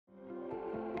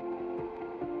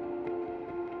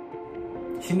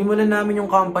Sinimulan namin yung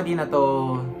company na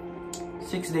to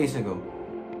 6 days ago.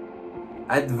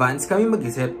 Advance kami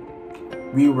mag-isip.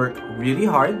 We work really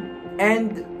hard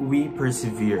and we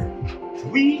persevere.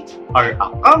 We are a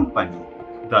company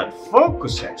that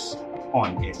focuses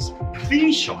on its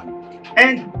vision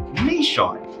and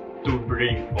mission to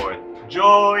bring forth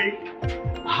joy,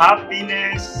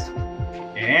 happiness,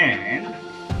 and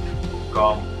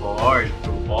comfort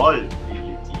to all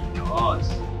Filipinos.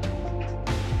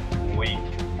 Wink.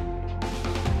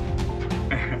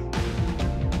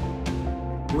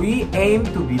 We aim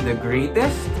to be the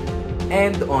greatest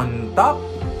and on top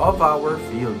of our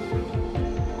field.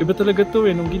 Iba talaga to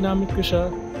nung ginamit ko siya,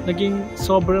 naging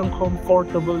sobrang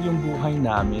comfortable yung buhay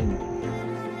namin.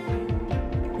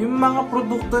 Yung mga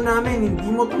produkto namin,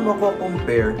 hindi mo ito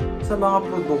mako-compare sa mga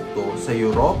produkto sa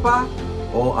Europa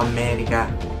o Amerika.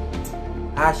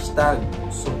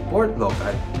 #support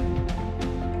local.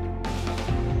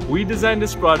 We designed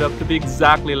this product to be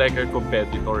exactly like our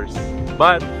competitors,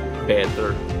 but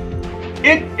better.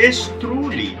 It is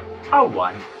truly a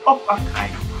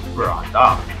one-of-a-kind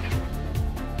product.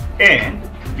 And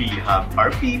we have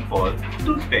our people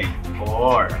to thank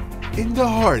for. In the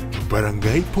heart of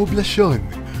Barangay Poblacion,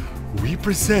 we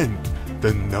present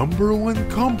the #1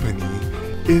 company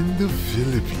in the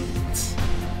Philippines.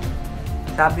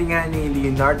 Sabi nga ni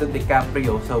Leonardo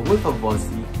DiCaprio sa Wolf of Wall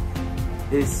Street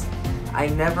is, I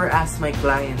never ask my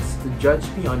clients to judge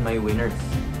me on my winners.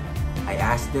 I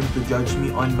ask them to judge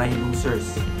me on my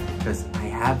losers because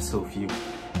I have so few.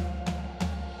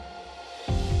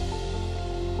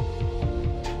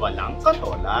 Walang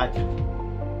katulad.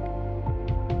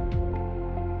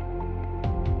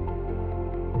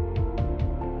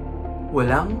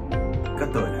 Walang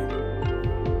katulad.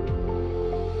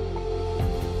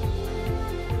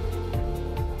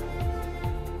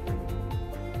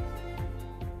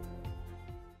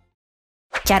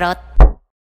 Charot.